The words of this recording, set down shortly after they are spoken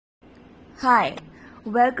Hi,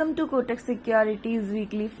 welcome to Kotak Securities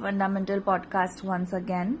Weekly Fundamental Podcast once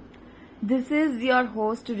again. This is your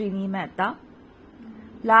host Rini Mehta.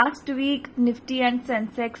 Last week, Nifty and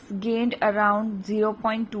Sensex gained around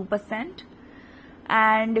 0.2%,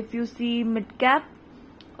 and if you see Midcap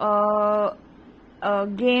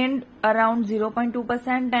gained around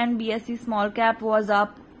 0.2%, and BSE SmallCap was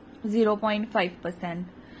up 0.5%.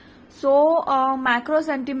 So, macro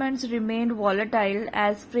sentiments remained volatile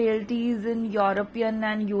as frailties in European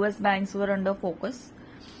and US banks were under focus.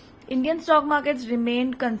 Indian stock markets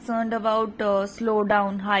remained concerned about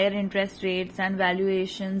slowdown, higher interest rates and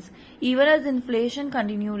valuations, even as inflation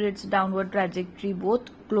continued its downward trajectory both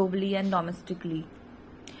globally and domestically.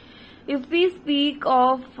 If we speak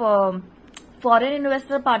of foreign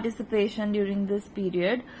investor participation during this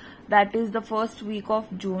period, that is the first week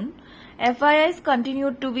of June, FIIs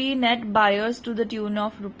continued to be net buyers to the tune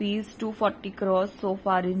of rupees 240 crores so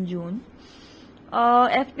far in June.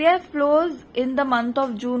 FPI flows in the month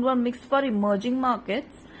of June were mixed for emerging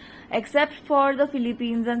markets, except for the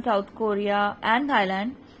Philippines and South Korea and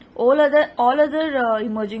Thailand. All other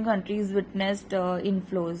emerging countries witnessed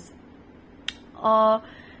inflows.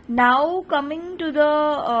 Now coming to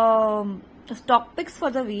the stock picks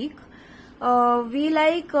for the week. We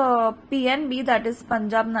like PNB, that is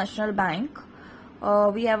Punjab National Bank.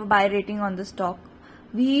 We have a buy rating on the stock.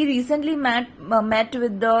 We recently met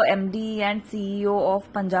with the MD and CEO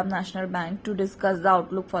of Punjab National Bank to discuss the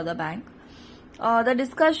outlook for the bank. The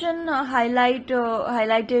discussion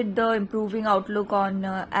highlighted the improving outlook on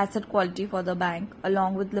asset quality for the bank,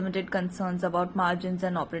 along with limited concerns about margins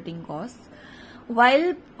and operating costs.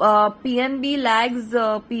 While PNB lags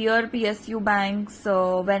peer PSU banks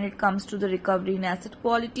when it comes to the recovery in asset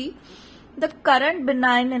quality, the current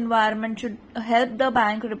benign environment should help the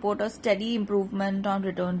bank report a steady improvement on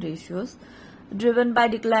return ratios, driven by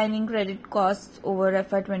declining credit costs over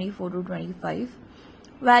FY24 to 25.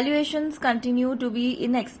 Valuations continue to be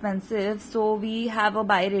inexpensive, so we have a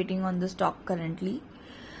buy rating on the stock currently,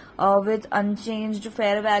 with unchanged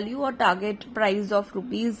fair value or target price of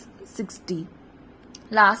rupees 60.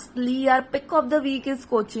 Lastly, our pick of the week is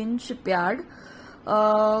Cochin Shipyard.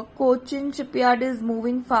 Cochin Shipyard is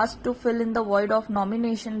moving fast to fill in the void of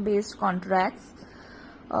nomination-based contracts.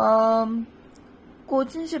 Cochin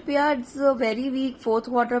Shipyard's very weak fourth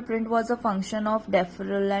quarter print was a function of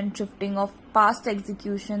deferral and shifting of past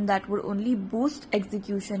execution that would only boost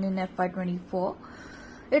execution in FY24.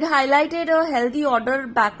 It highlighted a healthy order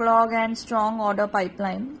backlog and strong order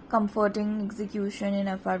pipeline, comforting execution in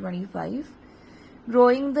FY25.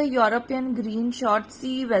 Growing the European green short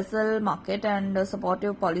sea vessel market and a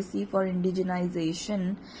supportive policy for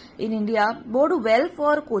indigenization in India bode well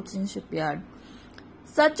for Cochin Shipyard.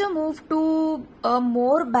 Such a move to a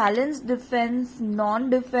more balanced defense,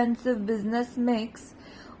 non-defensive business mix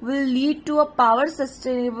will lead to a power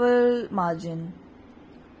sustainable margin.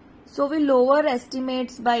 So we lower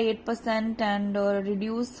estimates by 8% and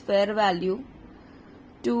reduce fair value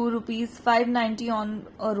to rupees 590 on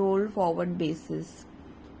a roll forward basis.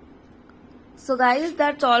 So guys,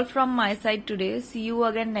 that's all from my side today. See you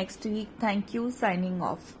again next week. Thank you. Signing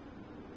off.